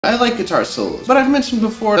I like guitar solos, but I've mentioned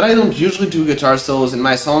before that I don't usually do guitar solos in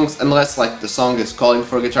my songs unless like the song is calling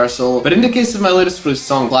for a guitar solo. But in the case of my latest released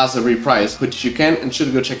song, Plazza Reprise, which you can and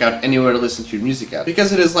should go check out anywhere to listen to your music at,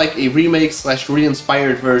 because it is like a remake slash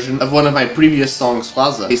re-inspired version of one of my previous songs,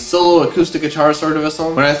 Plazza, a solo acoustic guitar sort of a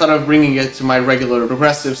song. When I thought of bringing it to my regular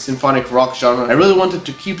progressive symphonic rock genre, I really wanted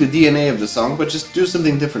to keep the DNA of the song, but just do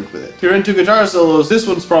something different with it. If you're into guitar solos, this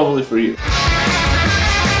one's probably for you.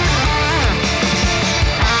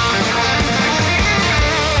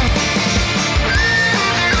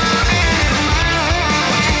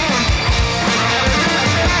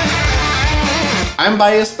 I'm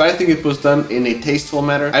biased, but I think it was done in a tasteful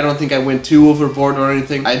manner. I don't think I went too overboard or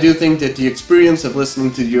anything. I do think that the experience of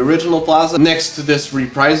listening to the original Plazza next to this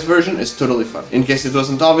Reprise version is totally fun. In case it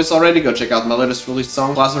wasn't obvious already, go check out my latest released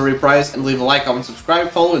song, Plazza Reprise, and leave a like, comment,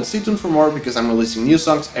 subscribe, follow, and stay tuned for more because I'm releasing new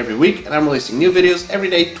songs every week and I'm releasing new videos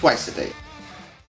every day, twice a day.